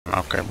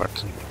Okay, but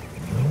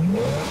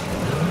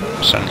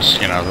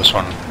since, you know, this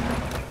one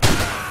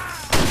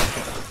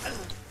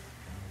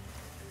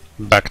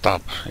backed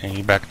up,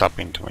 he backed up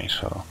into me,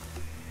 so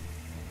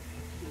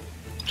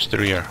it's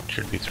through here. It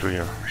should be through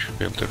here. I should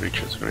be able to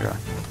reach it through here.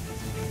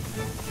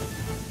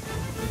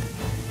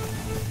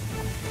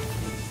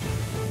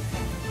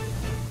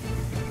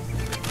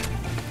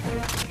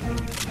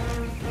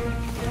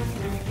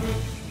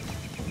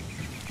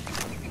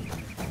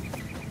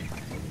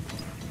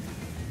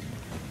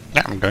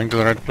 Yeah, I'm going to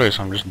the right place.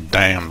 I'm just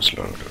damn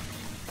slow, dude.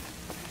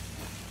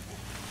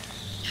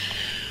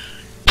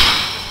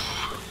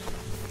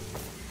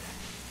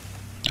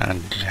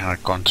 And I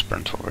can't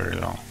sprint for very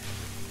long.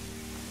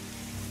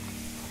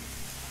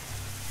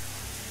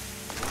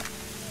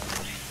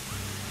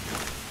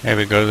 There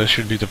we go, this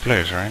should be the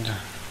place, right?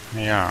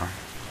 Yeah.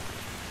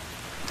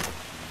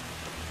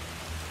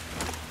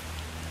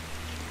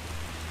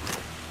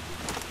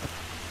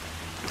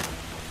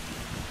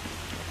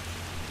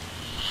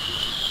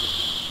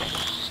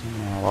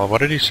 Well,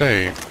 what did he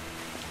say?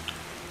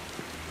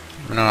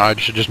 No, I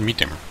should just meet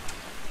him.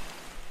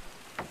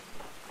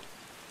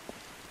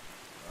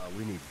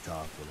 We need to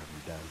talk whenever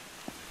you're done.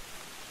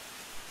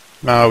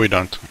 No, we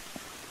don't.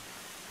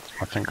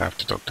 I think I have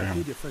to talk to I him.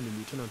 paid your friend the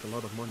lieutenant a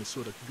lot of money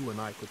so that you and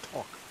I could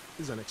talk.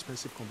 This is an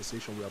expensive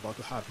conversation we're about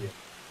to have here.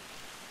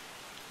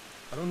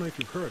 I don't know if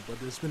you've heard, but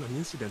there's been an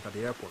incident at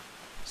the airport.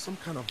 Some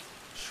kind of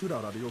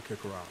shootout at the OK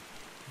Corral.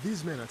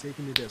 These men are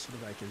taking me there so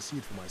that I can see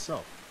it for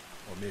myself.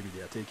 Or maybe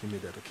they are taking me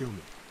there to kill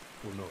me.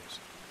 Who knows?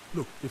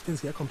 Look, if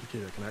things get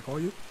complicated, can I call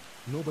you?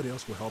 Nobody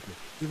else will help me.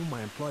 Even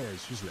my employer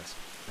is useless.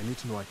 I need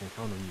to know I can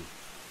count on you.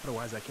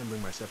 Otherwise, I can't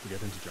bring myself to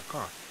get into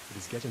Jakarta. It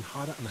is getting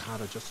harder and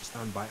harder just to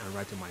stand by and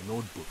write in my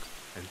notebook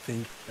and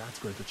think that's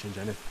going to change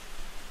anything.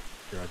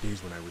 There are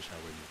days when I wish I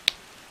were you.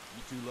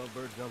 You two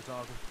lovebirds done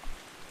talking?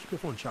 Keep your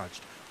phone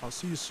charged. I'll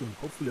see you soon,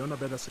 hopefully under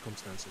better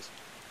circumstances.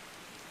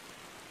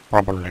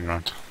 Probably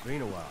not.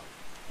 Been a while.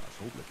 I was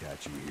hoping to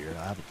catch you here.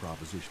 I have a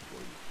proposition for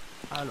you.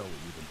 I know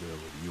what you've been doing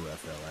with the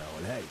UFLL,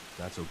 and hey,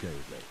 that's okay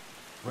with me.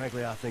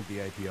 Frankly, I think the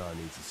APR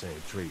needs the same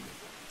treatment.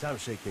 Time to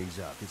shake things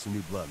up, get some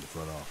new blood in the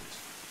front office.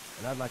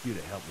 And I'd like you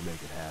to help me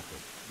make it happen.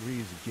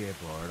 Greaves and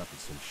Gepard up at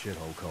some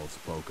shithole called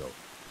Spoko.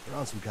 They're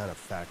on some kind of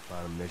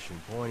fact-finding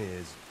mission. Point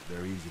is,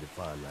 they're easy to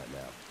find right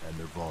now, and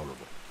they're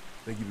vulnerable.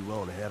 Think you'd be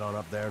willing to head on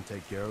up there and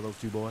take care of those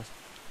two boys?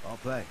 I'll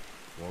pay.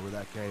 Wherever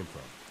that came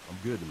from. I'm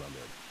good to my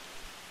men.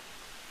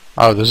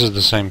 Oh, this is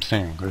the same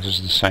thing. This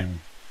is the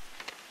same.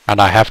 And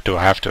I have to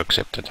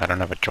accept it. I don't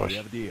have a choice. We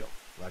have a deal.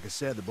 Like I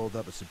said, they're both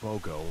up at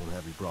Sepoko. Won't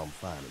have any problem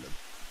finding them.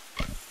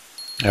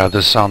 Yeah,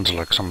 this sounds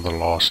like some of the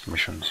last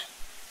missions.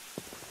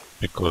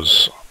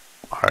 Because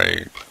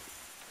I...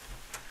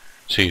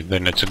 See,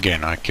 then it's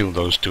again, I kill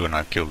those two and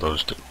I kill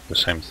those two. The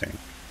same thing.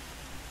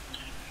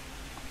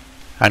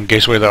 And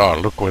guess where they are?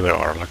 Look where they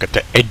are. Like at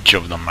the edge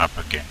of the map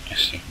again, you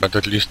see. But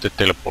at least the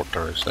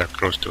teleporter is there,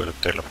 close to the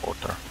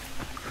teleporter.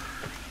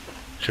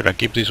 Should I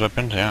keep these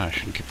weapons? Yeah, I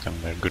should keep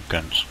them. They're good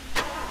guns.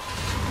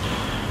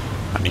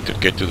 I need to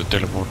get to the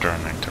teleporter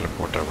and then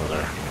teleport over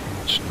there.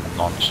 It's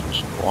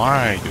nonsense.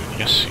 Why, dude?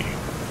 Yes, see.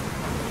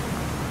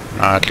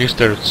 Now, at least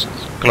they're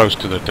close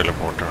to the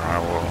teleporter.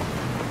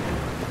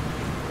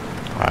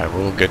 I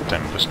will get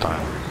them this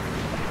time.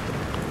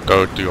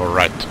 Go to your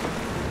right.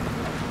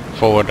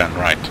 Forward and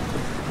right.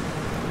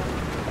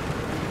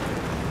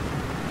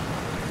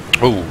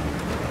 Ooh.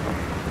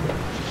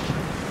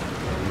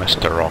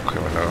 Mr. Rock,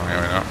 here we go,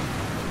 here we go.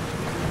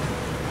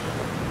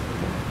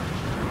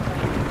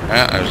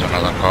 Yeah, there's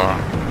another car.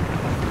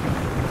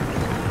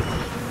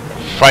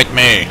 Fight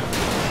me!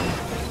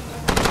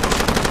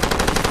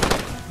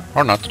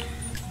 Or not.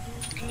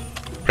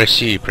 Press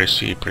C, press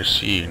C, press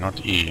C,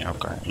 not E.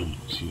 Okay, E,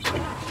 C, C.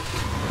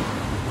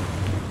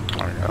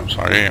 Sorry, I'm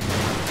sorry.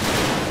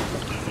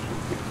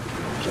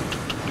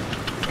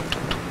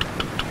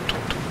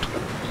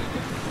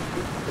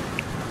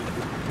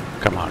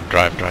 Come on,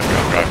 drive, drive,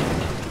 drive, drive.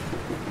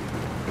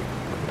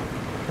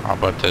 How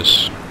about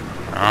this?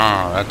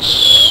 Ah,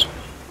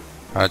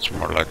 that's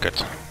more like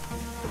it.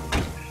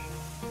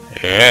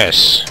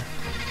 Yes!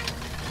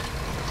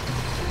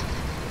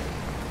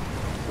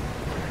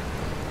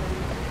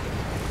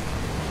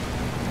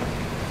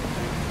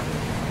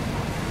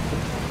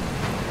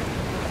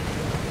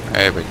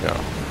 There we go.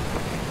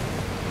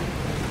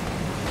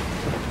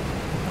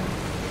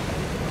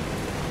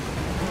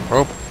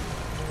 Oh,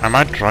 am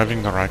I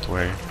driving the right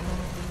way?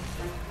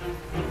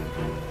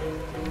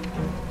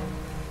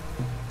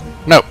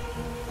 No!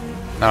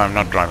 No, I'm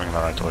not driving the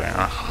right way.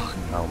 Ah,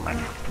 no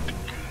man.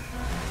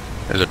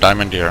 There's a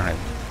diamond here.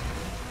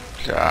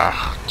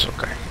 Ah, it's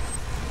okay.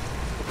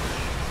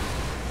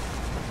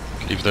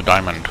 Leave the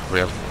diamond. We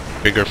have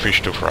bigger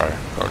fish to fry.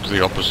 Go to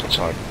the opposite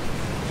side.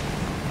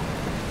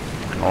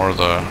 Ignore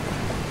the...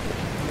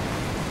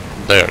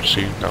 There,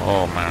 see?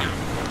 Oh man.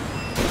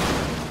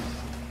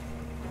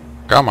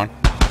 Come on.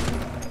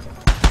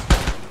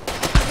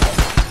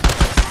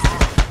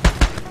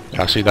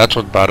 Yeah, see, that's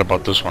what's bad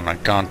about this one. I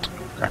can't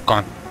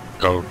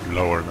go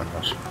lower than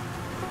this.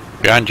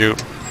 Behind you.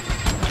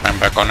 I'm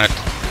back on it.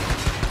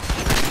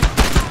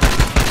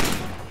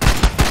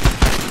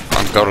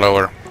 Go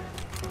lower.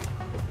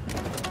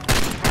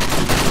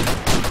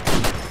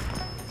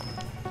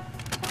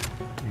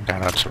 Yeah,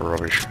 that's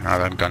rubbish. Now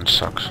that gun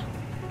sucks.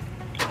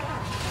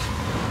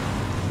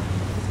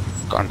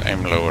 Can't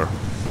aim lower.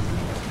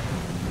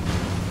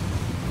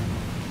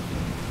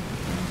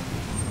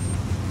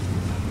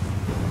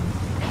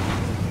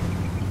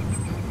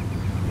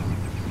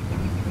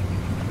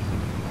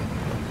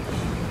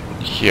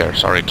 Here,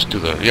 sorry, it's to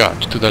the, yeah,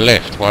 it's to the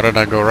left. Why did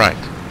I go right?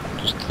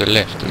 Just to the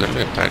left,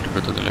 I had to go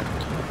to the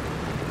left.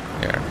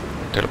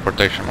 Yeah,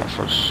 teleportation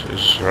office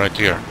is right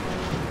here.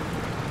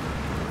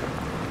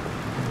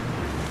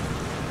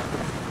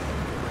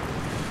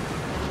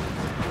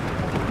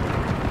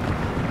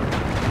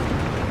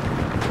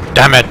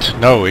 Damn it!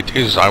 No, it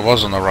is. I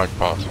was on the right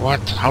path. What?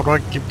 How do I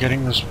keep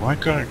getting this? Why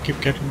do I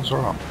keep getting this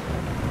wrong?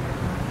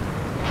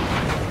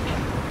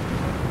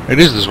 It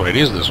is this way, it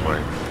is this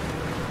way.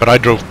 But I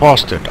drove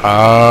past it.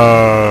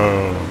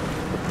 Oh.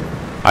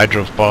 I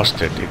drove past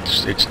it.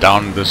 It's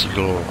down this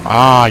little...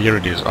 Ah, here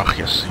it is. Ah,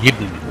 yes.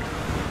 Hidden.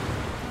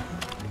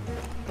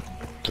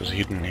 It was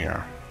hidden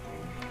here.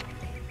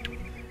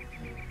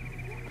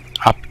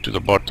 Up to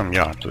the bottom,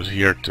 yeah. It was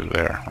here to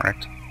there,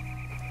 right?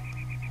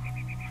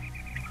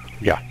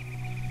 Yeah.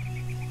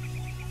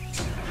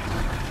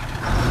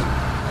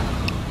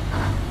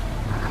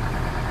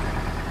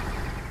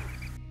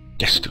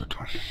 Yes, dude.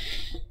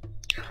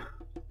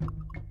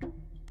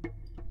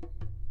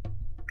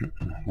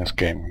 This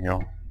game,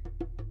 yo.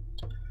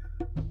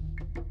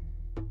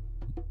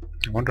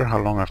 I wonder how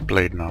long I've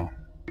played now.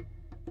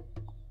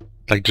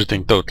 Like just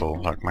in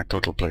total, like my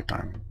total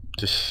playtime.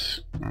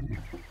 Just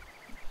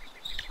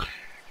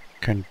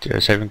can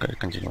save and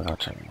continue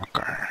without saving.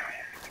 Okay.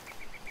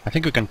 I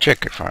think we can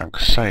check if I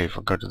save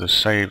or go to the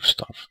save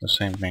stuff, the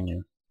same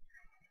menu.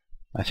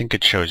 I think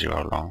it shows you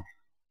how long.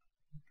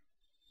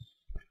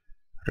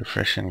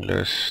 Refreshing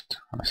list.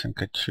 I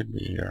think it should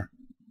be here.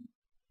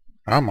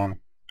 Come on.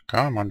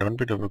 Come on, don't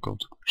be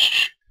difficult.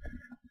 Shh.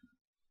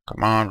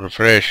 Come on,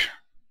 refresh.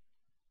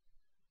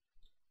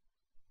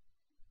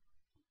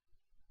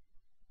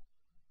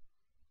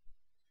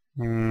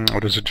 Or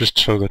does it just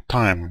show the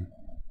time?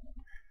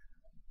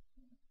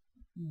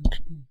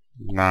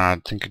 Nah,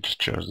 I think it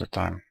just shows the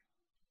time.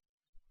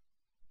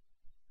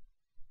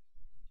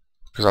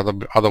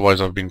 Because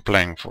otherwise I've been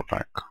playing for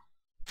like...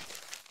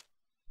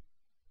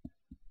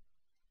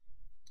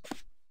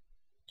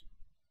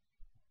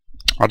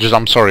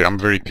 I'm sorry, I'm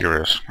very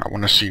curious. I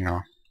want to see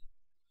now.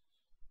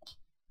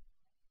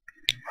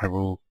 I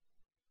will...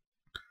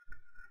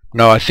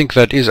 No, I think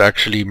that is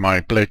actually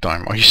my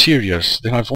playtime. Are you serious? Then I've